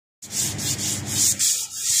What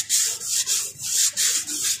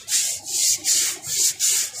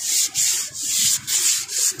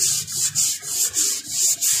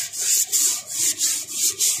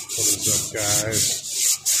is up, guys?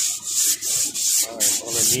 Alright,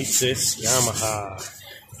 underneath this Yamaha.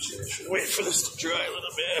 Wait for this to dry a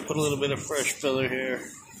little bit. Put a little bit of fresh filler here.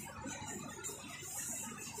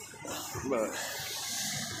 But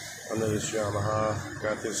under this Yamaha,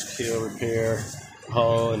 got this keel repair,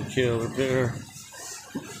 hull and keel repair.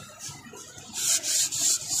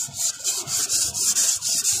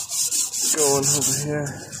 Going over here.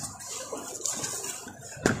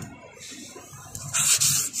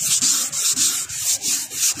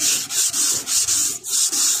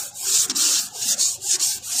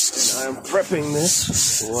 I'm prepping this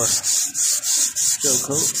for gel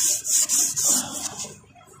coat.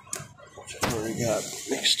 Which I've already got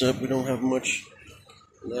mixed up. We don't have much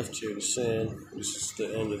left here to sand. This is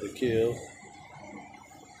the end of the keel.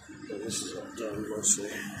 So this is all done mostly.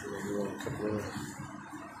 Maybe a couple of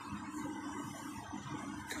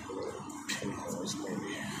pinholes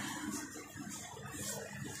maybe.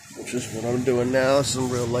 Which is what I'm doing now. Some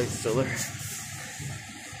real light filler.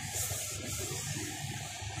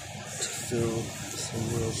 Still some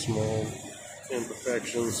real small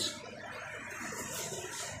imperfections.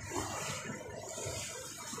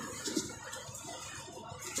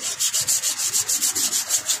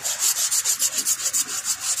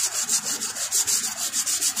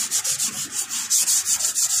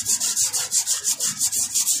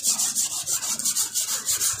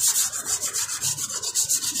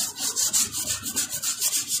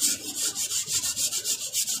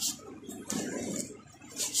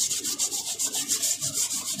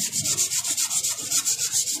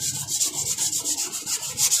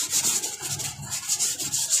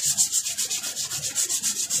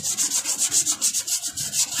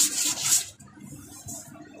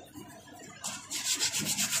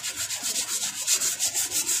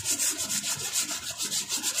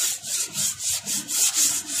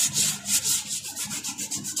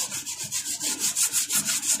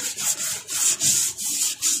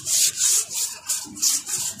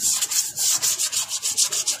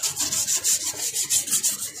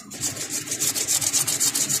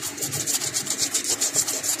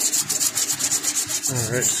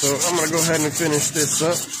 Alright, so I'm going to go ahead and finish this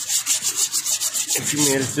up. If you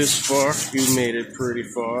made it this far, you made it pretty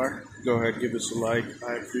far. Go ahead and give us a like.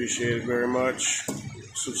 I appreciate it very much.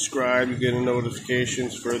 Subscribe, you get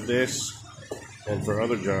notifications for this and for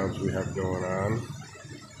other jobs we have going on.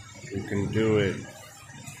 You can do it.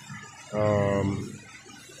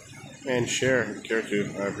 And share if you care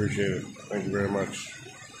to. I appreciate it. Thank you very much.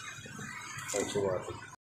 Thanks for watching.